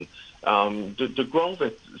the growth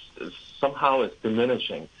is somehow is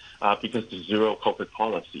diminishing because the zero COVID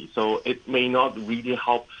policy. So it may not really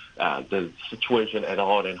help the situation at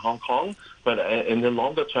all in Hong Kong. But in the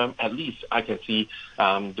longer term, at least I can see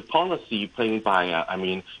the policy playing by,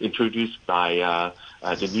 introduced by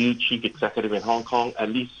the new chief executive in Hong Kong, at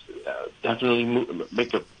least definitely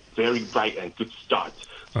make a very bright and good start.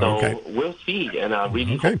 So we'll see, and I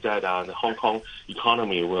really hope that the Hong Kong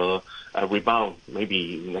economy will rebound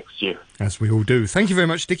maybe next year. As we all do. Thank you very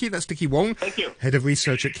much, Dickie. That's Dickie Wong, Thank you. Head of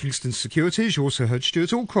Research at Kingston Securities. You also heard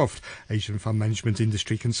Stuart Allcroft, Asian Fund Management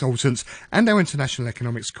Industry Consultant, and our International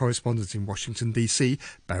Economics Correspondent in Washington, D.C.,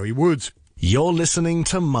 Barry Woods. You're listening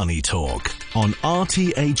to Money Talk on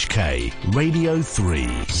RTHK Radio 3.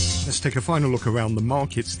 Let's take a final look around the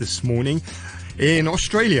markets this morning. In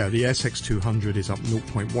Australia, the ASX 200 is up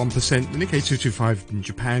 0.1%, the Nikkei 225 in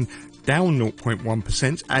Japan down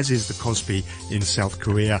 0.1%, as is the Kospi in South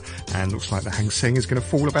Korea, and looks like the Hang Seng is going to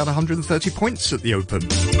fall about 130 points at the open.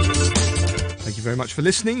 Thank you very much for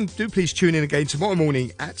listening. Do please tune in again tomorrow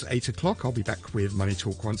morning at 8 o'clock. I'll be back with Money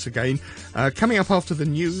Talk once again. Coming up after the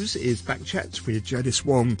news is Back Chat with Jadis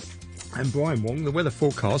Wong and Brian Wong. The weather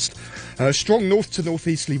forecast, strong north to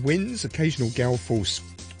northeasterly winds, occasional gale force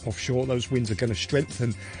offshore. Those winds are going to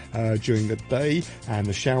strengthen during the day, and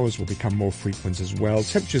the showers will become more frequent as well.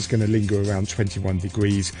 Temperature's going to linger around 21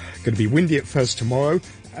 degrees. Going to be windy at first tomorrow,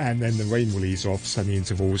 and then the rain will ease off, sunny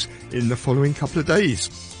intervals in the following couple of days.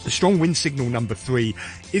 The strong wind signal number 3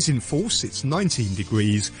 is in force. It's 19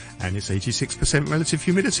 degrees, and it's 86% relative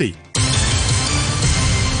humidity.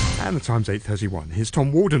 And the time's 8:31. Here's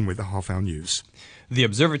Tom Warden with the half-hour news. The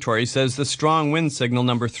observatory says the strong wind signal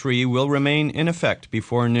number 3 will remain in effect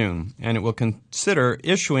before noon, and it will consider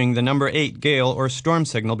issuing the number 8 gale or storm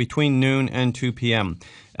signal between noon and 2 p.m.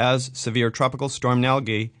 as severe tropical storm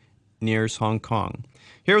Nalgae nears Hong Kong.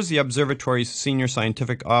 Here's the observatory's senior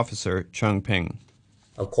scientific officer, Chung Ping.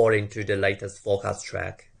 According to the latest forecast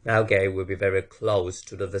track, Nalgae will be very close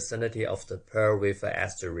to the vicinity of the Pearl River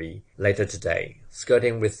estuary later today,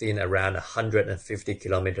 skirting within around 150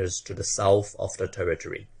 kilometers to the south of the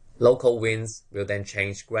territory. Local winds will then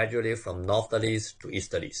change gradually from northerlies to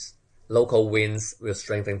easterlies. Local winds will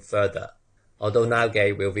strengthen further. Although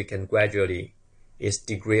Nalgae will weaken gradually, its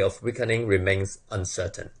degree of weakening remains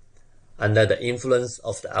uncertain. Under the influence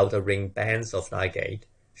of the outer ring bands of Nalgae,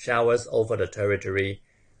 showers over the territory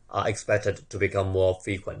are expected to become more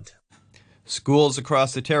frequent. Schools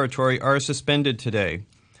across the territory are suspended today.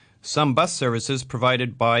 Some bus services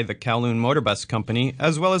provided by the Kowloon Motor Bus Company,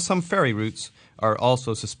 as well as some ferry routes, are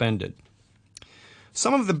also suspended.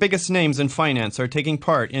 Some of the biggest names in finance are taking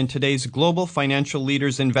part in today's Global Financial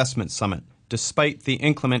Leaders Investment Summit, despite the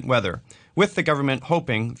inclement weather, with the government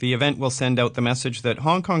hoping the event will send out the message that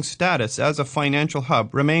Hong Kong's status as a financial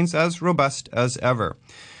hub remains as robust as ever.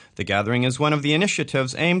 The gathering is one of the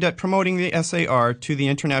initiatives aimed at promoting the SAR to the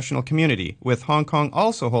international community, with Hong Kong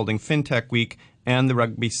also holding FinTech Week and the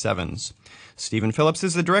Rugby Sevens. Stephen Phillips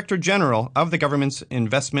is the Director General of the government's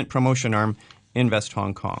investment promotion arm, Invest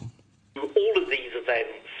Hong Kong. All of these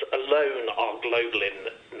events alone are global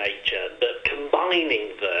in nature, but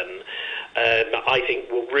combining them, I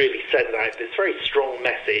think, will really send out this very strong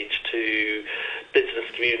message to business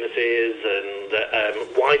communities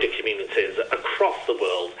and wider communities across the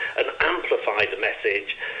world, and amplify the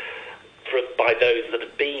message by those that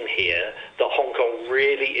have been here that Hong Kong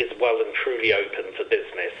really is well and truly open for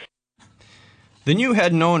business. The new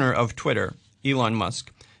head and owner of Twitter, Elon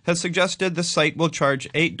Musk, has suggested the site will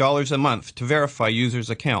charge $8 a month to verify users'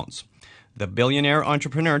 accounts. The billionaire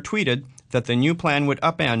entrepreneur tweeted that the new plan would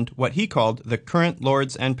upend what he called the current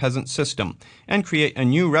lords and peasants system and create a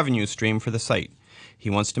new revenue stream for the site. He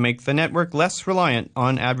wants to make the network less reliant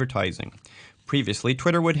on advertising. Previously,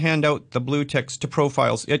 Twitter would hand out the blue ticks to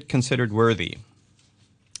profiles it considered worthy.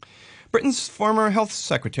 Britain's former Health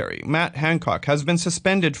Secretary, Matt Hancock, has been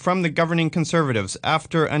suspended from the governing Conservatives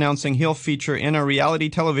after announcing he'll feature in a reality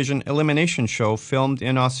television elimination show filmed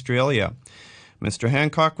in Australia. Mr.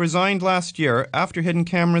 Hancock resigned last year after hidden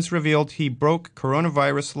cameras revealed he broke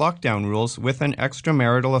coronavirus lockdown rules with an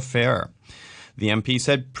extramarital affair. The MP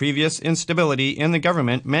said previous instability in the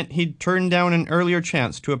government meant he'd turned down an earlier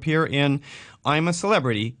chance to appear in I'm a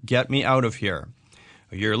Celebrity, Get Me Out of Here.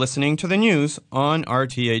 You're listening to the news on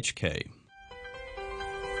RTHK.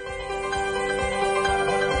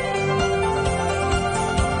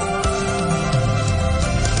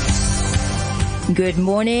 Good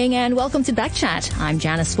morning and welcome to Backchat. I'm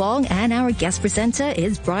Janice Wong and our guest presenter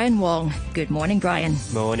is Brian Wong. Good morning, Brian.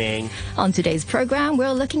 Morning. On today's program,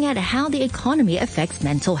 we're looking at how the economy affects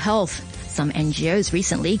mental health. Some NGOs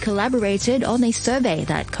recently collaborated on a survey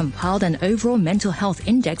that compiled an overall mental health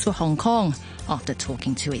index for Hong Kong. After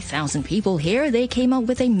talking to 1,000 people here, they came up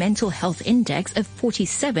with a mental health index of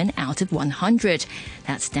 47 out of 100.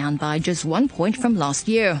 That's down by just 1 point from last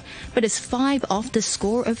year, but it's 5 off the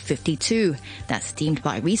score of 52. That's deemed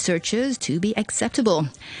by researchers to be acceptable.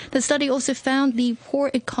 The study also found the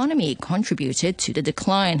poor economy contributed to the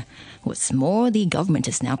decline. What's more, the government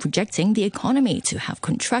is now projecting the economy to have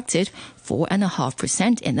contracted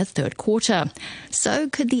 4.5% in the third quarter. So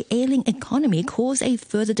could the ailing economy cause a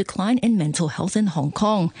further decline in mental health in Hong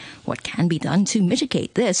Kong? What can be done to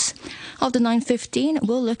mitigate this? After 9:15,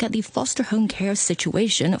 we'll look at the foster home care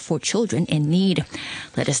situation for children in need.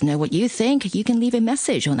 Let us know what you think. You can leave a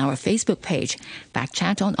message on our Facebook page,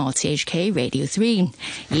 Backchat on RTHK Radio 3.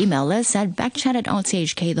 Email us at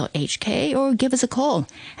backchat@rthk.hk or give us a call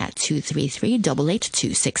at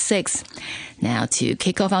 233-88266. Now, to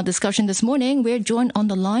kick off our discussion this morning, we're joined on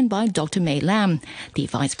the line by Dr. May Lam, the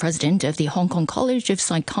Vice President of the Hong Kong College of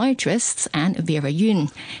Psychiatrists, and Vera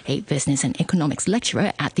Yuen, a Business and Economics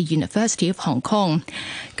lecturer at the University of Hong Kong.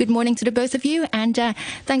 Good morning to the both of you, and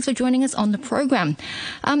thanks for joining us on the program.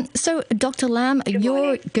 So, Dr. Lam,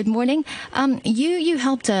 good morning. You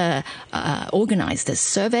helped organize this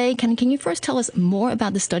survey. Can you first tell us more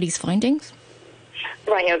about the study's findings?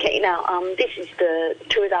 Right, okay. Now, this is the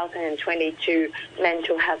 2022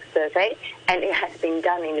 mental health survey, and it has been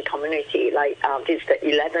done in the community, this is the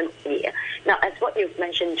 11th year. Now, as what you've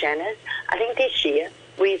mentioned, Janice, I think this year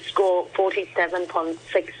we scored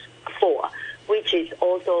 47.64, which is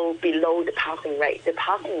also below the passing rate. The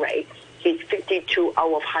passing rate is 52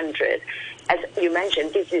 out of 100. As you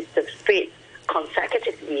mentioned, this is the 5th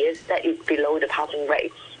consecutive years that is below the passing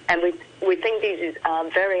rate. And we think this is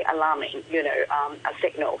very alarming, a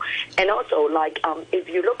signal. And also, if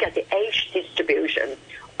you look at the age distribution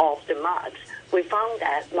of the marks, we found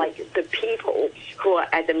that, the people who are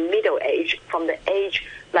at the middle age, from the age,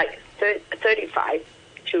 35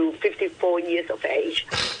 to 54 years of age,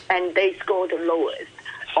 and they score the lowest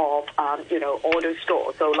of, all the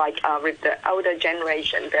scores. So, with the older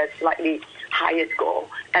generation, they're slightly higher score,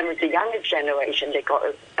 and with the younger generation, they got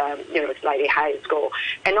a slightly higher score.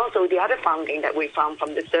 And also, the other finding that we found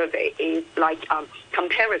from the survey is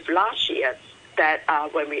compared with last year, that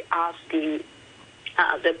when we asked the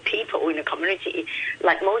people in the community,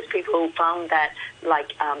 most people found that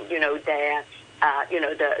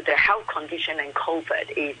the health condition and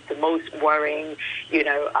COVID is the most worrying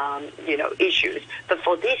issues. But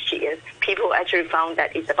for this year, people actually found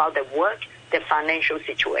that it's about their work, their financial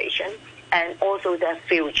situation, and also their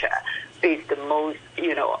future is the most,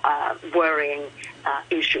 worrying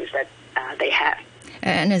issues that they have.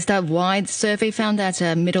 And is that why the survey found that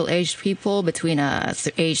middle-aged people between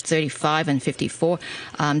age 35 and 54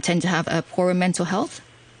 tend to have a poorer mental health?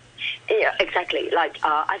 Yeah, exactly.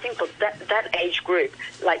 I think for that age group,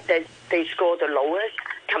 they score the lowest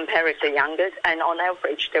compared with the youngest, and on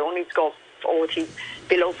average, they only score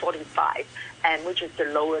below 45. And which is the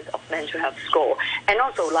lowest of mental health score. And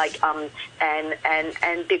also, and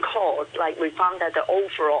because, we found that the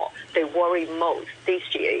overall, they worry most this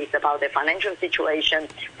year is about their financial situation,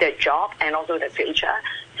 their job, and also their future.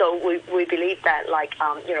 So we believe that,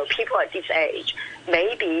 people at this age,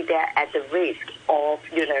 maybe they're at the risk of,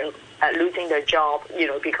 losing their job,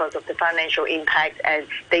 because of the financial impact, and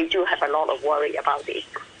they do have a lot of worry about this.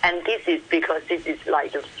 And this is because this is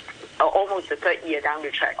almost the third year down the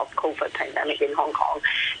track of COVID pandemic in Hong Kong.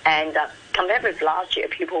 And compared with last year,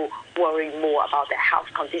 people worry more about their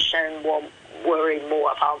health condition, worry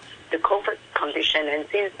more about the COVID condition. And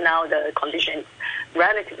since now the condition is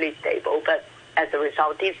relatively stable, but as a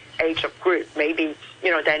result, this age of group, maybe,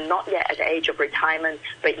 they're not yet at the age of retirement,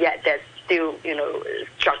 but yet they're still,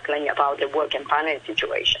 struggling about the work and finance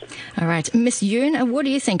situation. All right. Ms. Yuen, what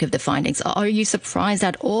do you think of the findings? Are you surprised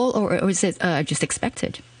at all, or is it just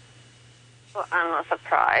expected? Well, I'm not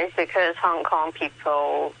surprised because Hong Kong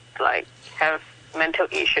people have mental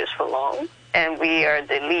issues for long, and we are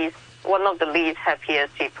one of the least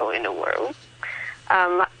happiest people in the world.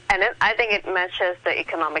 And then I think it matches the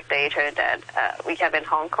economic data that we have in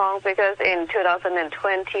Hong Kong, because in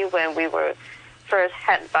 2020, when we were first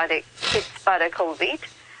hit by the COVID,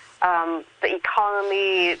 the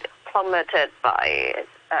economy plummeted by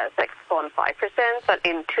 6.5%, but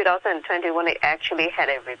in 2021 it actually had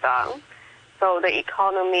a rebound. So the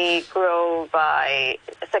economy grew by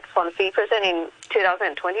 6.3% in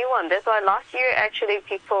 2021. That's why last year, actually,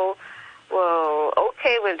 people were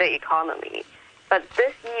okay with the economy. But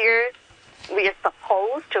this year, we are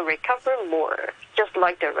supposed to recover more, just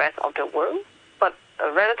like the rest of the world. But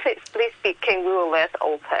relatively speaking, we were less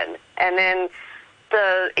open. And then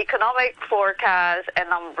the economic forecast and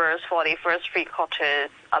numbers for the first three quarters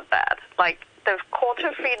are bad. Like the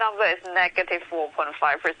quarter three number is negative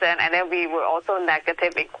 4.5%, and then we were also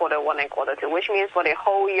negative in quarter one and quarter two, which means for the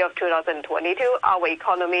whole year of 2022, our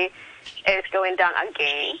economy is going down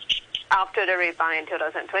again after the rebound in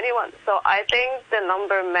 2021. So I think the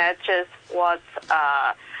number matches what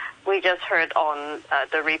we just heard on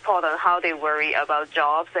the report on how they worry about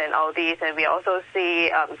jobs and all these. And we also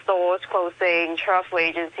see stores closing, travel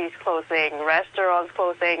agencies closing, restaurants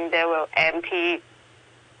closing. There were empty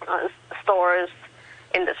stores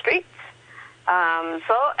in the streets. And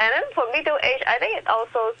then for middle age, I think it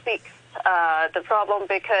also speaks the problem,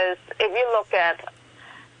 because if you look at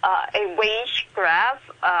a wage graph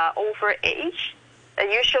over age,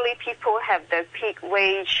 usually people have their peak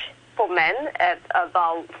wage for men at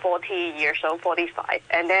about 40 years old, 45,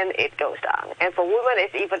 and then it goes down. And for women,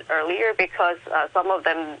 it's even earlier, because some of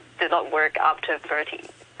them do not work after 30s.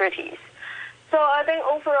 So I think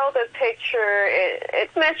overall the picture, it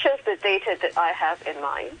matches the data that I have in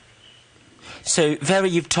mind. So, Vera,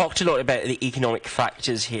 you've talked a lot about the economic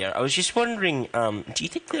factors here. I was just wondering, do you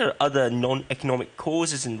think there are other non-economic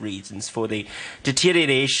causes and reasons for the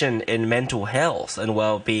deterioration in mental health and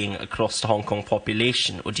well-being across the Hong Kong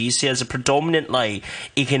population? Or do you see it as a predominantly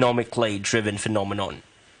economically driven phenomenon?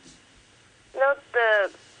 No,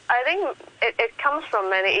 I think it comes from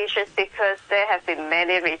many issues, because there have been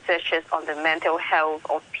many researches on the mental health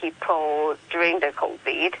of people during the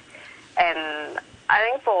COVID. And I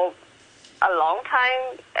think for a long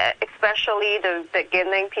time, especially the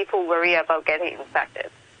beginning, people worry about getting infected.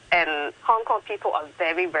 And Hong Kong people are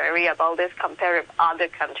very wary about this compared with other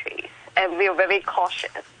countries. And we are very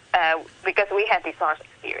cautious because we had the SARS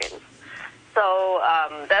experience. So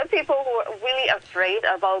there are people who are really afraid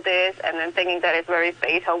about this and then thinking that it's very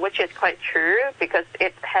fatal, which is quite true, because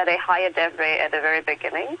it had a higher death rate at the very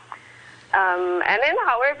beginning. And then,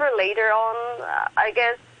 however, later on, I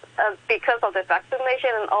guess, because of the vaccination,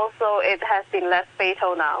 and also it has been less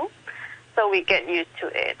fatal now, so we get used to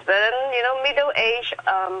it. But then, middle age,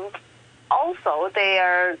 also they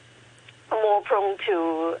are more prone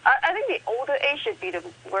to. I think the older age should be the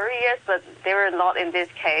worriest, but they were not in this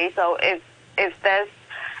case. So if there's,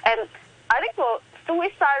 and I think for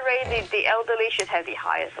suicide rate, the elderly should have the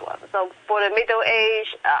highest one. So for the middle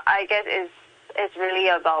age, I guess it's really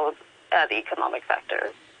about the economic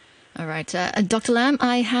factor. All right. Dr. Lam,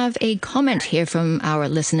 I have a comment here from our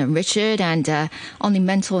listener, Richard, and on the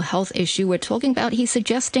mental health issue we're talking about. He's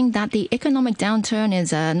suggesting that the economic downturn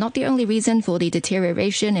is not the only reason for the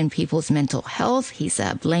deterioration in people's mental health. He's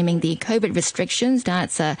blaming the COVID restrictions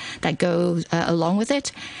that go along with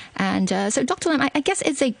it. And so, Dr. Lam, I guess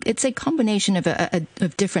it's a combination of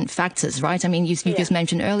different factors, right? I mean, you just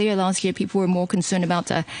mentioned earlier, last year people were more concerned about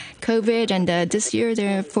COVID, and this year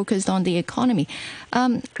they're focused on the economy.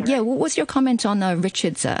 What's your comment on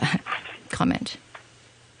Richard's comment?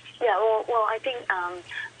 Yeah, well, I think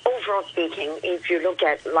overall speaking, if you look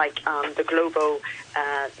at the global,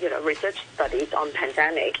 research studies on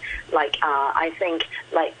pandemic, I think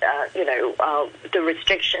the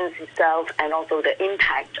restrictions itself and also the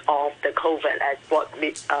impact of the COVID, as what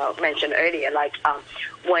we mentioned earlier,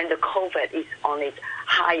 when the COVID is on its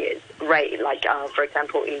highest rate, for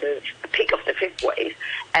example, in the peak of the fifth wave,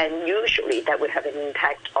 and usually that would have an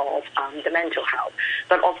impact of the mental health.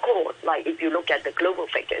 But of course, if you look at the global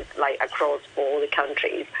figures, across all the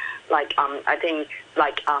countries, I think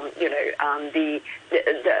the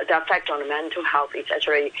effect on the mental health is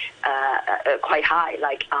actually quite high.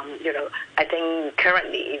 I think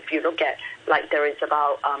currently, if you look at there is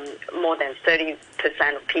about more than 30%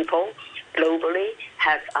 of people globally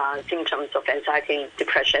have symptoms of anxiety and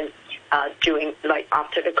depression during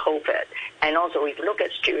after the COVID. And also, if you look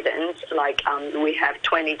at students, we have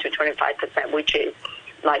 20 to 25%, which is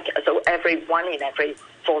so every 1 in every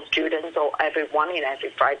 4 students or every 1 in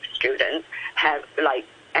every 5 students have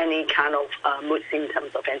any kind of mood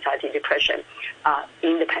symptoms of anxiety, depression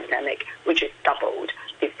in the pandemic, which is doubled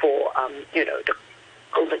before the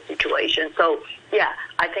COVID situation. So yeah,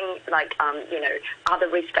 I think other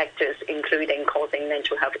risk factors, including causing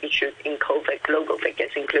mental health issues in COVID, global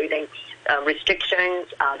figures, including restrictions,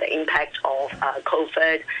 the impact of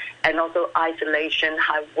COVID, and also isolation,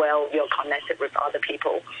 how well you're connected with other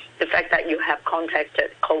people. The fact that you have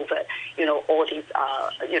contacted COVID, all these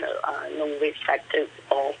are known risk factors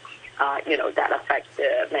of that affect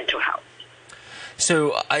the mental health.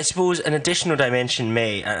 So I suppose an additional dimension,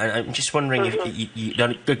 May, and I'm just wondering if you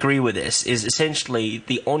don't agree with this, is essentially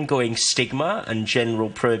the ongoing stigma and general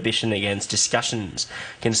prohibition against discussions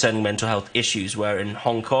concerning mental health issues, where in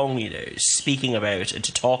Hong Kong, speaking about and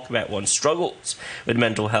to talk about one's struggles with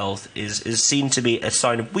mental health is seen to be a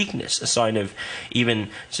sign of weakness, a sign of even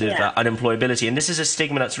sort of unemployability. And this is a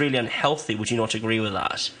stigma that's really unhealthy. Would you not agree with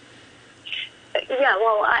that? Yeah,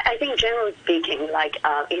 well, I think generally speaking, like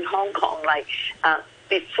in Hong Kong,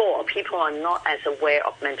 before, people are not as aware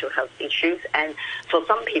of mental health issues, and for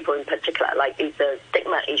some people in particular, like it's a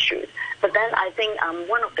stigma issues. But then I think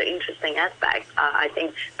one of the interesting aspects, I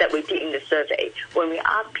think, that we did in the survey, when we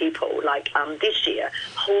asked people, this year,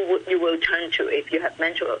 who would you will turn to if you have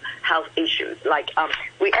mental health issues,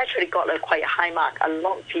 we actually got a quite high mark. A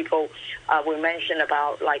lot of people will mention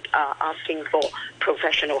about, asking for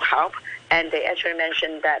professional help, and they actually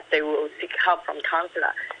mentioned that they will seek help from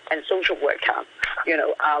counselor and social worker,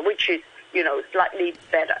 which is, slightly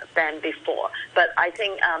better than before. But I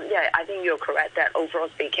think, I think you're correct that overall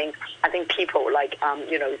speaking, I think people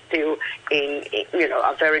still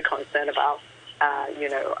are very concerned about,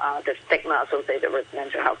 the stigma associated with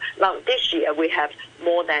mental health. Now, this year we have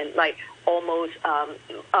more than almost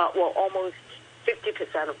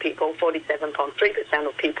 50% of people, 47.3%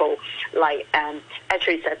 of people,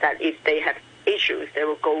 actually said that if they have issues, they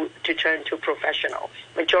will go to turn to professional.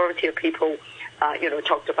 Majority of people,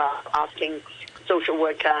 talked about asking social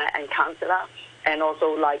worker and counselor, and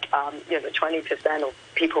also 20% of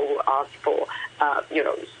people who ask for,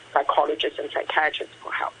 psychologists and psychiatrists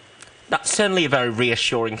for help. That's certainly a very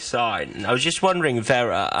reassuring sign. I was just wondering,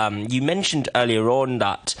 Vera, you mentioned earlier on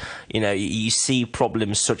that, you see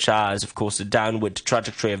problems such as, of course, the downward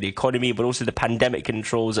trajectory of the economy, but also the pandemic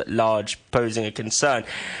controls at large posing a concern.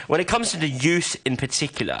 When it comes to the youth in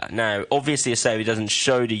particular, now, obviously a survey doesn't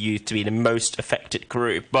show the youth to be the most affected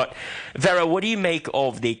group, but Vera, what do you make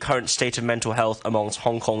of the current state of mental health amongst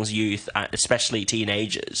Hong Kong's youth, especially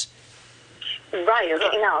teenagers? Right,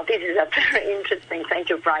 okay. Now, this is a very interesting. Thank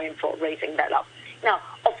you, Brian, for raising that up. Now,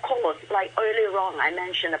 of course, earlier on, I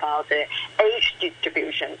mentioned about the age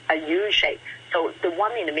distribution, a U-shape. So the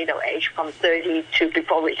one in the middle age, from 30 to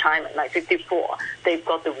before retirement, 54, they've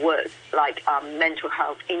got the worst, mental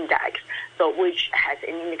health index, so which has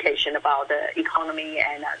an indication about the economy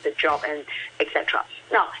and the job and etc.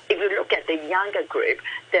 Now, if you look at the younger group,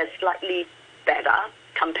 they're slightly better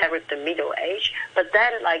compared with the middle age. But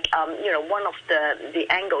then, one of the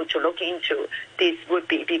angle to look into this would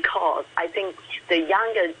be because I think the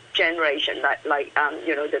younger generation,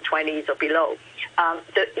 the 20s or below,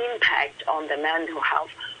 the impact on the mental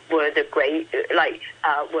health were the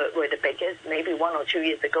were the biggest. Maybe 1 or 2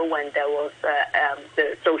 years ago, when there was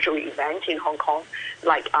the social event in Hong Kong,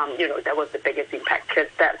 that was the biggest impact because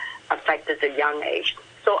that affected the young age.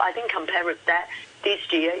 So I think compared with that,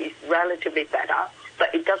 this year is relatively better.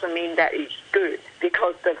 But it doesn't mean that it's good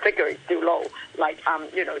because the figure is still low.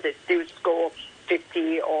 They still score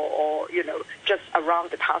 50 or just around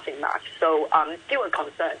the passing mark. So still a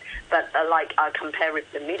concern. But compared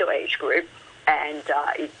with the middle age group, and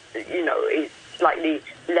it's slightly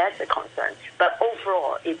less a concern. But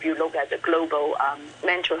overall, if you look at the global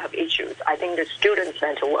mental health issues, I think the students'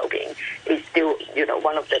 mental well-being is still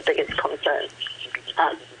one of the biggest concerns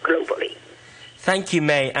globally. Thank you,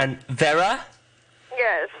 May. And Vera?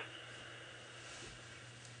 Yes.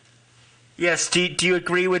 Yes, do you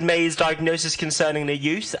agree with May's diagnosis concerning the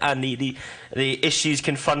youth and the issues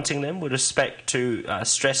confronting them with respect to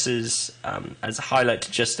stresses, as highlighted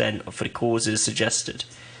just then, for the causes suggested?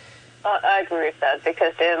 I agree with that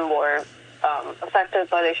because they're more affected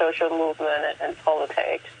by the social movement and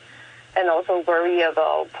politics, and also worry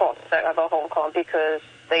about prospect about Hong Kong because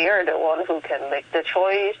they are the one who can make the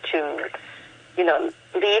choice to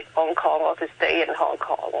leave Hong Kong or to stay in Hong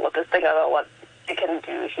Kong, or to think about what they can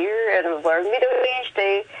do here. And where middle age,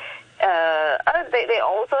 they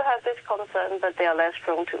also have this concern, but they are less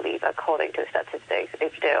prone to leave according to statistics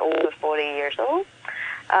if they're over 40 years old.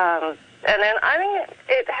 And then I think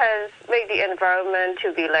it has made the environment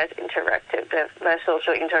to be less interactive, less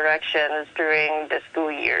social interactions during the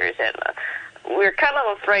school years, and we're kind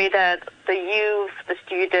of afraid that the youth, the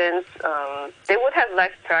students, they would have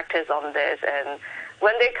less practice on this, and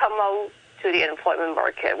when they come out to the employment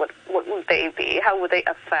market, what would they be? How would they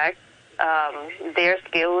affect their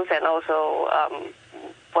skills and also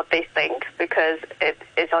what they think? Because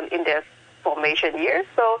it's in their formation years.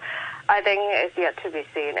 So I think it's yet to be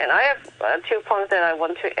seen. And I have 2 points that I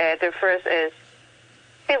want to add. The first is,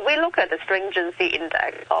 if we look at the stringency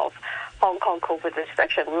index of Hong Kong COVID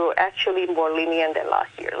restriction, we were actually more lenient than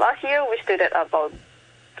last year. Last year, we stood at about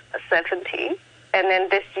 70, and then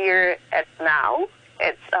this year now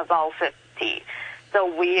it's about 50.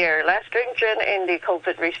 So we are less stringent in the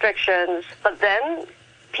COVID restrictions, but then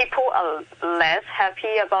people are less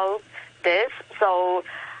happy about this. So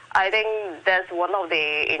I think that's one of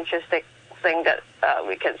the interesting things that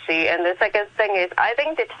we can see. And the second thing is, I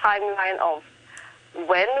think the timeline of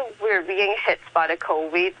when we're being hit by the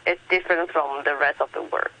COVID is different from the rest of the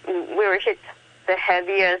world. We were hit the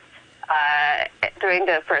heaviest during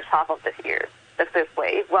the first half of this year, the fifth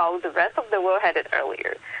wave, while the rest of the world had it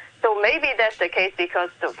earlier. So maybe that's the case because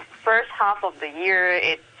the first half of the year,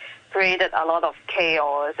 it created a lot of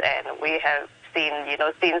chaos, and we have seen,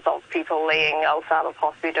 scenes of people laying outside of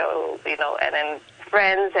hospitals, and then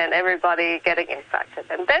friends and everybody getting infected.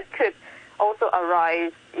 And that could also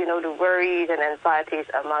arise, the worries and anxieties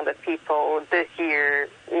among the people this year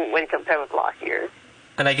when compared with last year.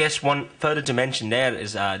 And I guess one further dimension there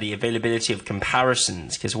is the availability of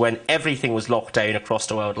comparisons, because when everything was locked down across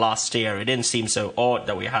the world last year, it didn't seem so odd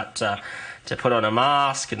that we had to put on a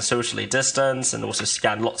mask and socially distance and also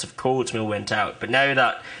scan lots of codes when we went out. But now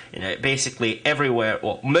that, basically everywhere,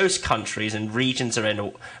 or most countries and regions around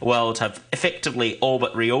the world have effectively all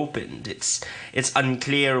but reopened, it's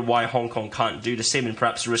unclear why Hong Kong can't do the same, and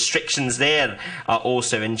perhaps restrictions there are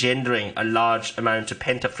also engendering a large amount of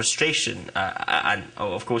pent-up frustration. And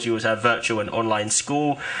of course you always have virtual and online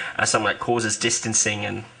school, something that causes distancing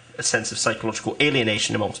and a sense of psychological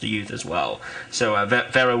alienation amongst the youth as well. So,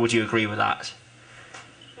 Vera, would you agree with that?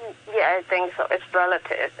 Yeah, I think so. It's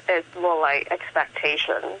relative. It's more like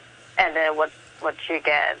expectation, and then what you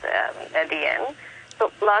get at the end.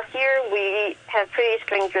 So last year we had pretty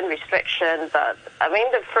stringent restrictions, but I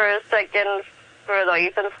mean the first, second, third, or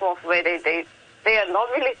even fourth wave, they are not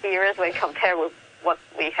really serious when compared with what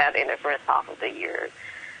we had in the first half of the year.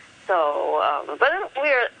 So, but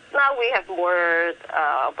now we have more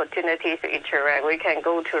opportunities to interact. We can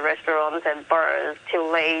go to restaurants and bars till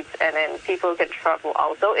late, and then people can travel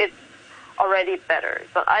out. So it's already better.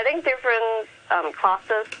 But I think different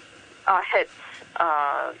classes are hit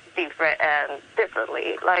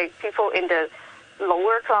differently. Like people in the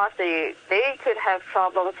lower class, they could have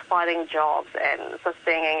problems finding jobs and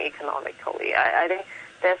sustaining economically. I think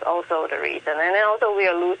that's also the reason. And then also we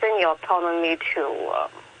are losing the autonomy to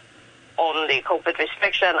on the COVID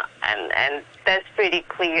restriction, and that's pretty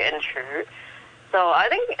clear and true. So I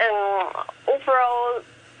think overall,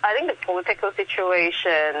 I think the political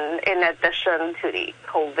situation, in addition to the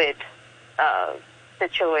COVID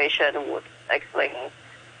situation, would explain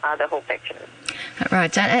the whole picture.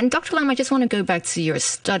 Right. And Dr. Lam, I just want to go back to your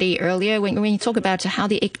study earlier when you talk about how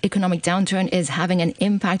the economic downturn is having an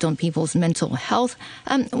impact on people's mental health.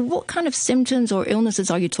 What kind of symptoms or illnesses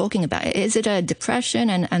are you talking about? Is it a depression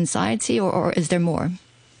and anxiety, or is there more?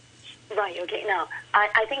 Right. Okay. Now,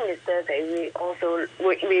 I think in the survey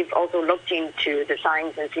we've also looked into the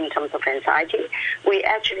signs and symptoms of anxiety. We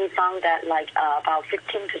actually found that about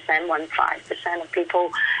 15% of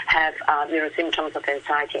people have symptoms of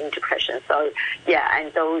anxiety and depression. So yeah,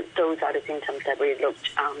 and those are the symptoms that we looked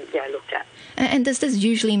at. And does this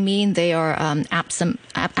usually mean they are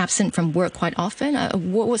absent from work quite often?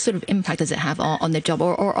 What sort of impact does it have on their job,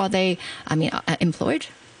 or are they employed?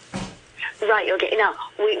 Right. Okay. Now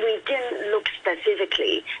we didn't look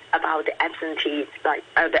specifically about the absentees,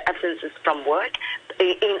 the absences from work,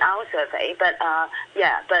 in our survey. But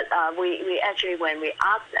we actually, when we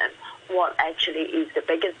asked them what actually is the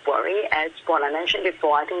biggest worry, as what I mentioned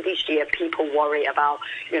before, I think this year people worry about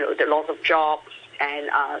the loss of job and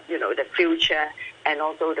the future, and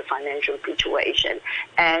also the financial situation,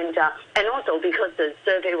 and also because the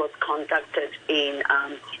survey was conducted in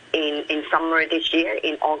summer this year,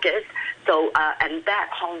 in August. So, and that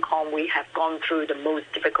Hong Kong, we have gone through the most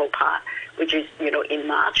difficult part, which is, in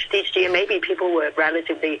March this year. Maybe people were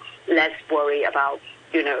relatively less worried about,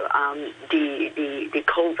 the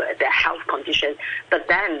COVID, their health condition. But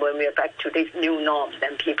then when we are back to this new norm,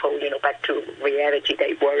 then people, back to reality,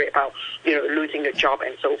 they worry about, losing a job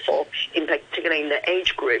and so forth, in particular in the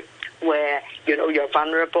age group where, you're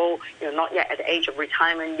vulnerable, you're not yet at the age of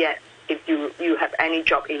retirement yet. If you have any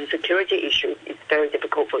job insecurity issues, it's very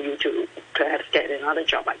difficult for you to perhaps get another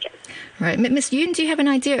job, I guess. Right. Ms. Yuen, do you have an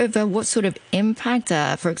idea of what sort of impact,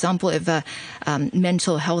 for example, if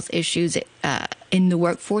mental health issues in the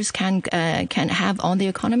workforce can have on the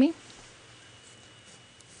economy?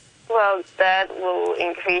 Well, that will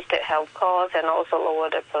increase the health costs and also lower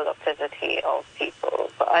the productivity of people.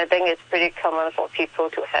 But I think it's pretty common for people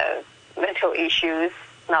to have mental issues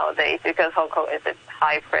nowadays because Hong Kong is a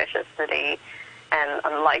high-pressure city, and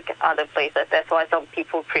unlike other places, that's why some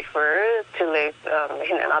people prefer to live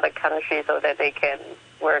in another country so that they can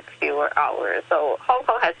work fewer hours. So Hong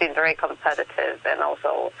Kong has been very competitive, and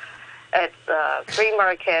also it's free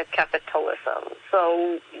market capitalism.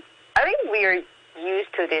 So I think we're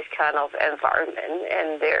used to this kind of environment,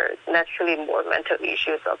 and there are naturally more mental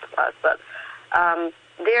issues of us. But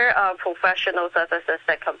there are professional services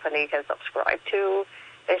that company can subscribe to.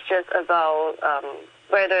 It's just about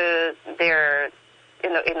whether there are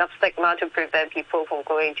enough stigma to prevent people from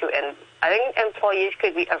going to. And I think employees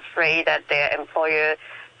could be afraid that their employer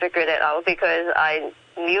figured it out, because I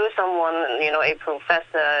knew someone, a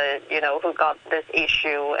professor, who got this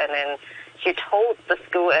issue, and then she told the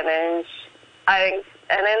school, and then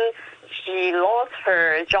she lost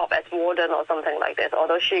her job as warden or something like this,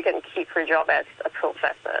 although she can keep her job as a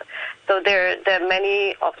professor. So there are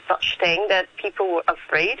many of such things that people were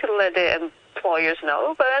afraid to let their employers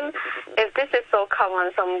know. But if this is so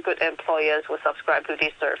common, some good employers will subscribe to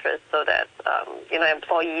this service so that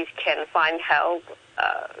employees can find help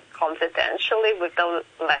confidentially without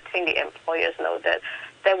letting the employers know.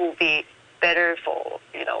 That will be better for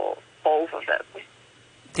both of them.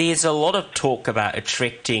 There's a lot of talk about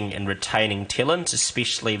attracting and retaining talent,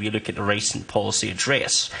 especially if you look at the recent policy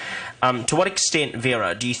address. To what extent,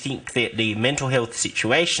 Vera, do you think that the mental health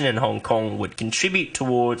situation in Hong Kong would contribute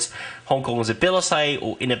towards Hong Kong's ability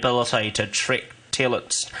or inability to attract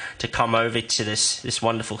talents to come over to this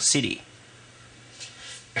wonderful city?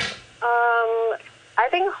 I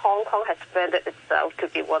think Hong Kong has branded itself to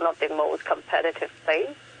be one of the most competitive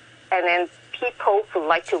places, and then people who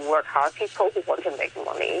like to work hard, people who want to make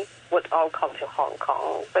money, would all come to Hong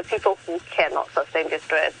Kong. But people who cannot sustain the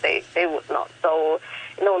stress, they would not. So,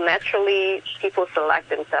 naturally, people select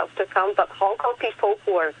themselves to come. But Hong Kong people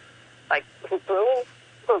who are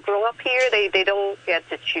who grow up here, they don't get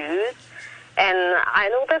to choose. And I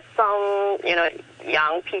know that some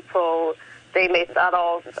young people, they may start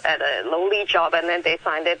off at a lowly job, and then they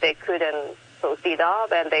find that they couldn't proceed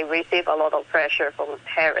up, and they receive a lot of pressure from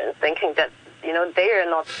parents, thinking that they are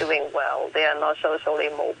not doing well, they are not socially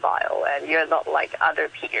mobile, and you're not like other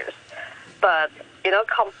peers. But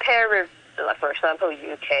compare with, for example,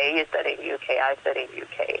 UK. You study in UK, I study in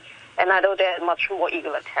UK, and I know they're much more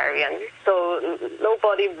egalitarian. So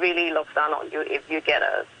nobody really looks down on you if you get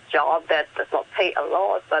a job that does not pay a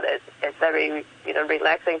lot, but it's very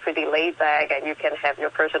relaxing, pretty laid back, and you can have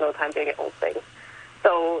your personal time doing your own thing.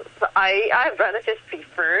 So I rather just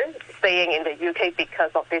prefer staying in the UK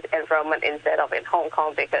because of this environment instead of in Hong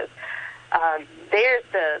Kong, because there's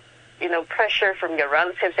the pressure from your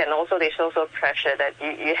relatives, and also there's also pressure that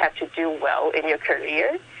you have to do well in your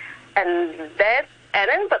career,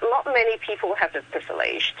 but not many people have the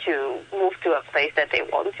privilege to move to a place that they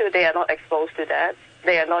want to. They are not exposed to that.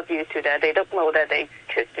 They are not used to that. They don't know that they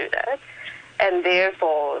could do that, and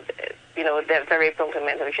therefore, they're very prone to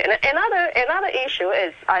mental issue. And another issue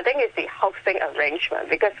is, I think, is the housing arrangement,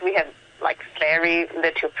 because we have very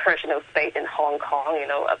little personal space in Hong Kong.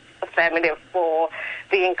 A family of 4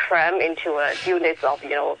 being crammed into a unit of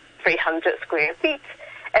 300 square feet,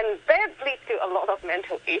 and that leads to a lot of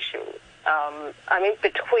mental issues.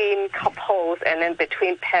 Between couples, and then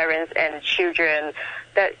between parents and children,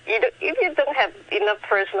 that if you don't have enough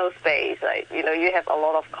personal space, you have a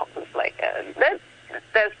lot of conflict.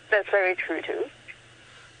 That's very true too.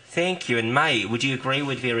 Thank you. And May, would you agree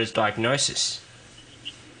with Vera's diagnosis?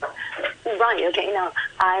 Right. Okay. Now,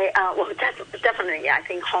 definitely. I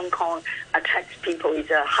think Hong Kong attracts people. It's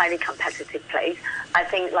a highly competitive place. I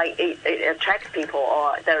think it attracts people,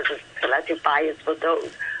 or there's a selective bias for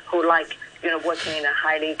those who working in a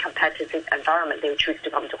highly competitive environment. They choose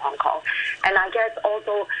to come to Hong Kong. And I guess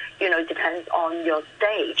also, it depends on your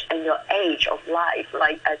stage and your age of life,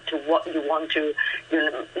 as to what you want to,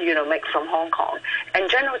 make from Hong Kong. And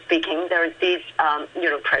generally speaking, there is this,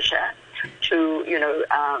 pressure to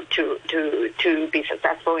be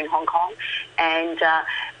successful in Hong Kong, and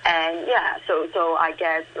so I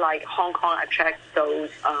guess Hong Kong attracts those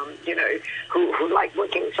who like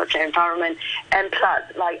working in such an environment, and plus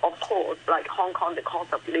of course Hong Kong, the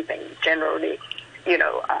cost of living generally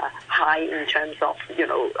high in terms of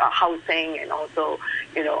housing, and also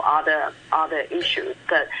other issues.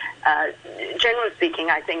 But generally speaking,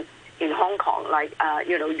 I think in Hong Kong,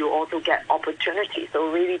 you also get opportunities. So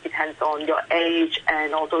it really depends on your age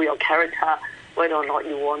and also your character whether or not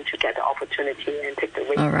you want to get the opportunity and take the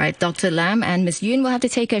risk. All right, Dr. Lam and Ms. Yuen will have to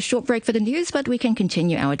take a short break for the news, but we can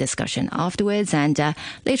continue our discussion afterwards. And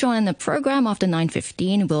later on in the program, after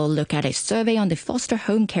 9:15, we'll look at a survey on the foster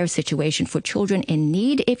home care situation for children in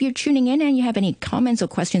need. If you're tuning in and you have any comments or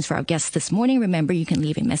questions for our guests this morning, remember you can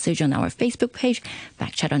leave a message on our Facebook page,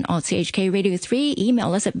 Backchat on RTHK Radio 3,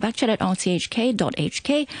 email us at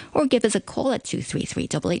backchat@rthk.hk, or give us a call at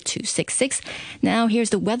 233-88266. Now, here's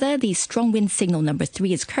the weather. The strong wind signal number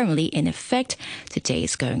 3 is currently in effect. Today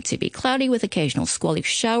is going to be cloudy with occasional squally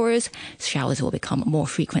showers. Showers will become more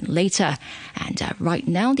frequent later. And right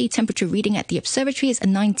now, the temperature reading at the observatory is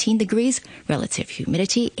 19 degrees, relative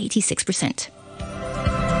humidity 86%.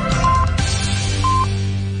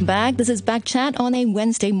 Back. This is Back Chat on a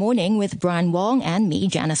Wednesday morning with Brian Wong and me,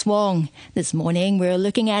 Janice Wong. This morning, we're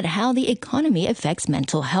looking at how the economy affects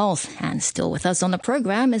mental health. And still with us on the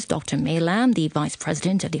program is Dr. May Lam, the Vice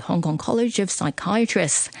President of the Hong Kong College of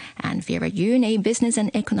Psychiatrists, and Vera Yuen, a Business and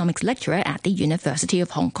Economics lecturer at the University of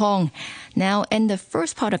Hong Kong. Now, in the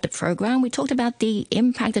first part of the program, we talked about the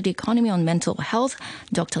impact of the economy on mental health.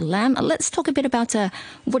 Dr. Lam, let's talk a bit about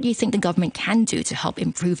what you think the government can do to help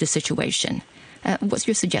improve the situation. What's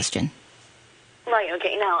your suggestion? Right,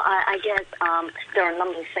 okay. Now, I guess there are a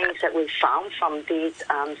number of things that we found from this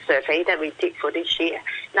survey that we did for this year.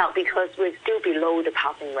 Now, because we're still below the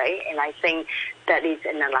passing rate, and I think that is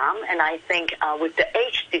an alarm. And I think with the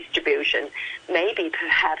age distribution, maybe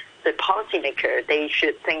perhaps the policymaker, they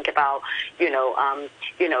should think about, the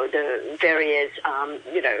various,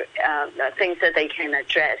 things that they can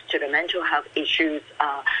address to the mental health issues,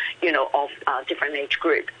 of different age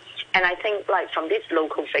groups. And I think, from these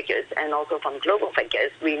local figures and also from global figures,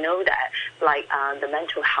 we know that, the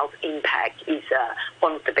mental health impact is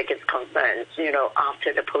one of the biggest concerns,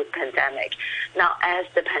 after the post-pandemic. Now, as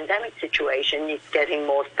the pandemic situation is getting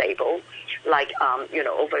more stable,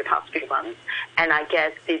 over the past few months, and I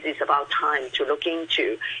guess this is about time to look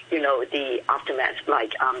into, the aftermath,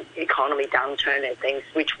 economy downturn and things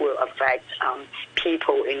which will affect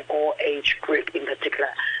people in all age group, in particular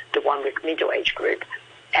the one with middle age group.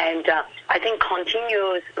 And I think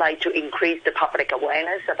continues to increase the public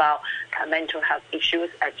awareness about mental health issues,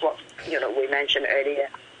 as what we mentioned earlier.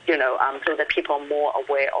 So that people are more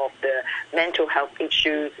aware of the mental health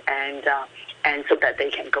issues, and so that they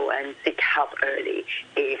can go and seek help early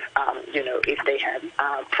if they have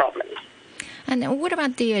problems. And what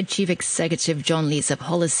about the Chief Executive John Lee's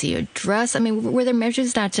policy address? I mean, were there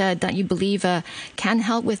measures that you believe can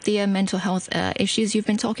help with the mental health issues you've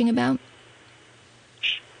been talking about?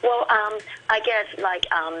 Well, I guess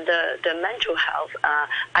the mental health,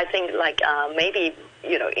 I think maybe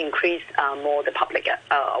increase more the public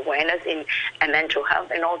awareness in mental health,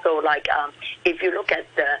 and also if you look at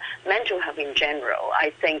the mental health in general,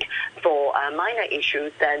 I think for minor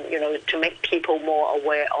issues, then to make people more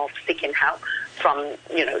aware of seeking help from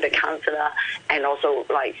the counselor, and also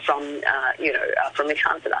from the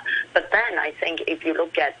counselor. But then I think if you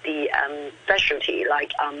look at the specialty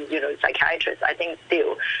psychiatrists, I think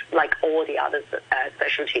still all the other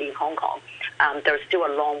specialty in Hong Kong, there's still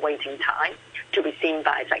a long waiting time to be seen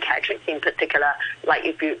by psychiatrists. In particular,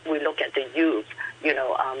 if we look at the youth,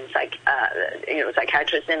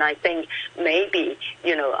 psychiatrists, and I think maybe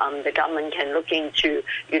the government can look into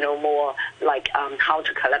more how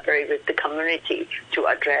to collaborate with the community to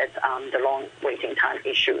address the long waiting time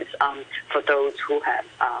issues for those who have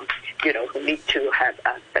who need to have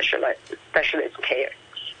specialist care.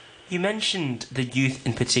 You mentioned the youth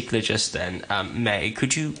in particular just then, May.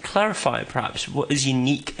 Could you clarify perhaps what is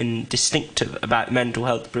unique and distinctive about mental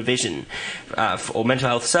health provision or mental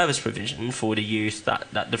health service provision for the youth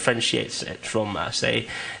that differentiates it from, say,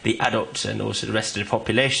 the adults and also the rest of the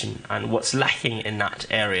population, and what's lacking in that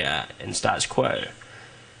area in status quo?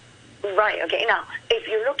 Right, okay. Now, if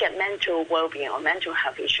you look at mental well-being or mental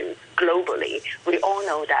health issues globally, we all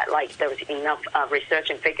know that, there is enough research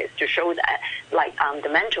and figures to show that, the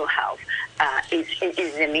mental health is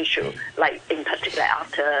an issue, in particular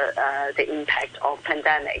after the impact of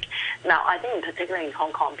pandemic. Now, I think in particular in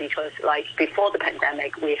Hong Kong, because, before the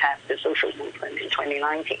pandemic, we have the social movement in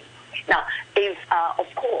 2019. Now, if, of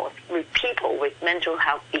course, with people with mental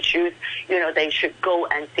health issues, they should go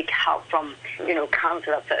and seek help from,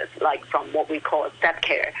 counselor first, from what we call step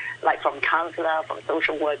care, from counselor, from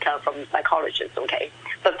social worker, from psychologists, okay?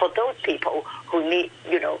 But for those people who need,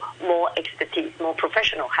 more expertise, more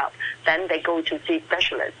professional help, then they go to see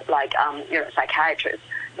specialists psychiatrists.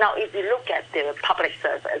 Now, if you look at the public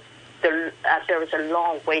service, there is a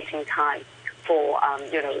long waiting time for,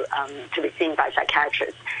 to be seen by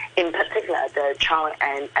psychiatrists. In particular, the child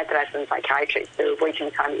and adolescent psychiatrists, the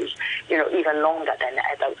waiting time is, even longer than the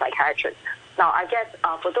adult psychiatrists. Now, I guess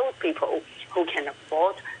for those people who can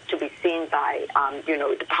afford to be seen by,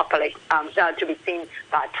 the public, to be seen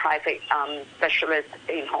by private specialists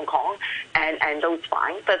in Hong Kong, and those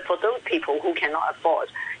fine. But for those people who cannot afford,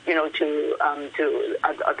 to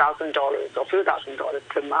 $1,000 or few $1,000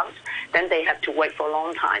 per month, then they have to wait for a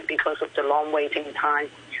long time because of the long waiting time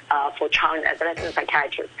for child and adolescent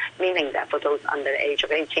psychiatrists, meaning that for those under the age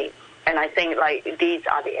of 18. And I think these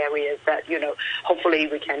are the areas that, hopefully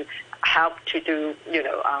we can help to do,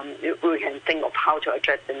 we can think of how to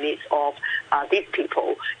address the needs of these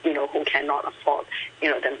people, who cannot afford,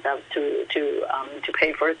 themselves to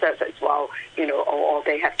pay for a service while, or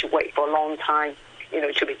they have to wait for a long time,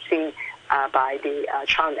 to be seen by the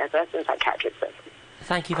child and adolescent psychiatrist service.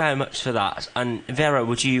 Thank you very much for that. And Vera,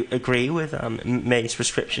 would you agree with May's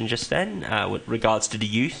prescription just then with regards to the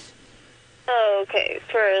youth? Okay,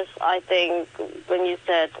 first, I think when you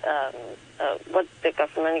said what the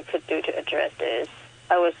government could do to address this,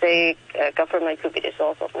 I would say government could be the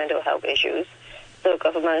source of mental health issues. So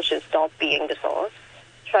government should stop being the source,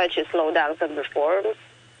 try to slow down some reforms.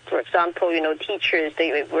 For example, teachers,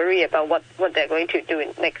 they worry about what they're going to do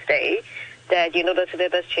next day, that, the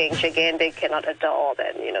syllabus change again, they cannot adopt,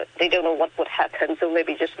 and, they don't know what would happen, so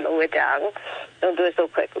maybe just slow it down, don't do it so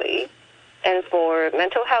quickly. And for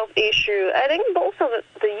mental health issue, I think most of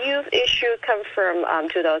the youth issue come from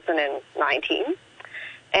 2019.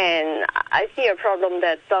 And I see a problem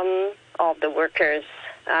that some of the workers,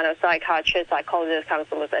 psychiatrists, psychologists,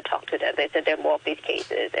 counselors, I talk to them, they said there are more of these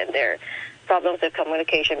cases and there are problems of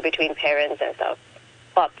communication between parents and stuff.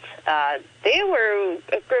 But there were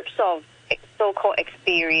groups of so-called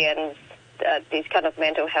experienced these kind of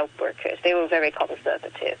mental health workers. They were very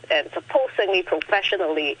conservative and supposedly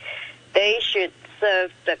professionally they should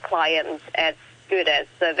serve the clients as good as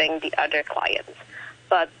serving the other clients.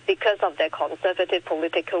 But because of their conservative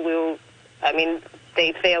political will,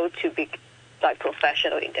 they fail to be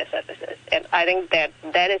professional in their services. And I think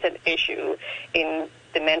that is an issue in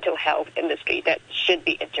the mental health industry that should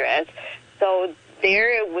be addressed. So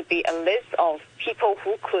there would be a list of people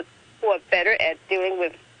who are better at dealing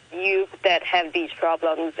with youth that have these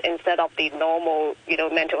problems instead of the normal,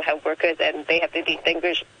 mental health workers, and they have to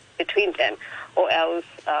distinguish between them, or else,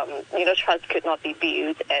 trust could not be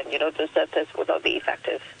built, and the service would not be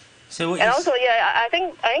effective. So, and also, I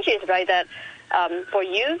think she's right that for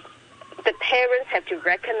youth, the parents have to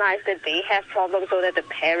recognize that they have problems, so that the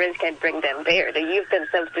parents can bring them there. The youth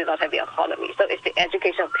themselves do not have the autonomy, so it's the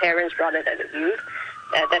education of parents rather than the youth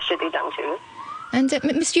that should be done too. And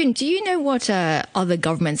Ms. Yuen, do you know what other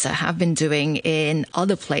governments have been doing in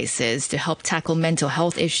other places to help tackle mental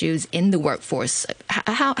health issues in the workforce?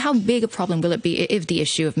 How big a problem will it be if the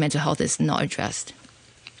issue of mental health is not addressed?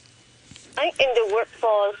 I think in the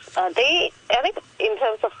workforce, I think in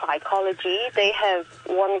terms of psychology, they have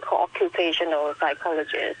one called occupational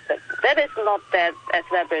psychologist. But that is not that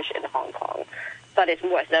established in Hong Kong, but it's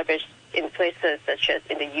more established in places such as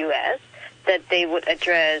in the U.S., that they would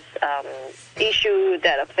address issues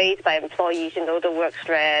that are faced by employees, the work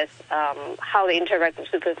stress, how they interact with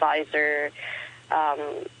supervisor,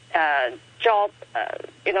 job,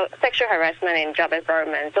 sexual harassment in job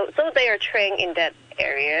environment. So they are trained in that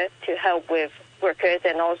area to help with workers,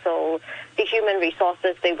 and also the human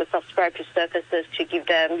resources, they would subscribe to services to give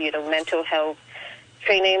them, mental health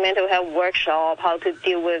training, mental health workshop, how to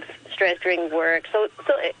deal with stress during work. So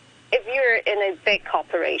if you're in a big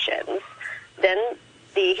corporation, then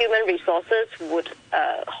the human resources would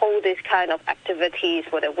hold this kind of activities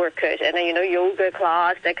for the workers, and then, yoga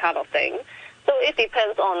class, that kind of thing. So it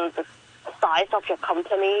depends on the size of your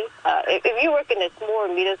company. If you work in a small or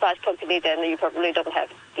medium-sized company, then you probably don't have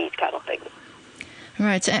these kind of things.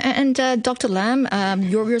 Right. And Dr. Lam,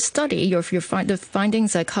 your study, the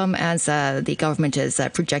findings come as the government is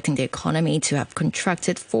projecting the economy to have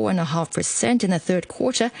contracted 4.5% in the third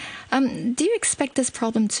quarter. Do you expect this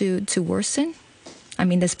problem to worsen?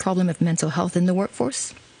 This problem of mental health in the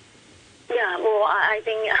workforce? Yeah, well, I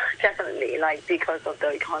think definitely, because of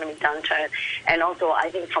the economic downturn, and also I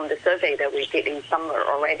think from the survey that we did in summer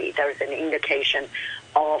already, there is an indication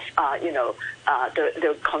of,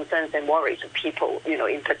 the concerns and worries of people,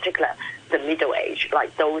 in particular the middle age,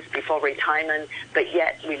 like those before retirement. But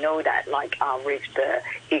yet we know that, with the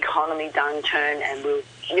economy downturn and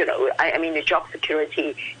the job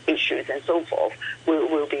security issues and so forth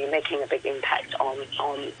will be making a big impact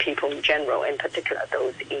on people in general, in particular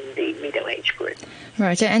those in the middle age group.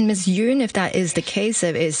 Right. And Ms. Yuen, if that is the case,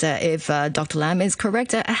 if Dr. Lam is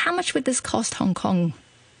correct, how much would this cost Hong Kong?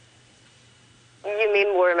 You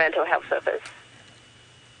mean more mental health service?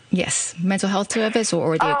 Yes, mental health service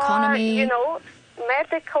or the economy.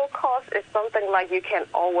 Medical cost is something like you can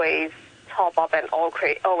always top up and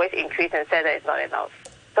always increase and say that it's not enough.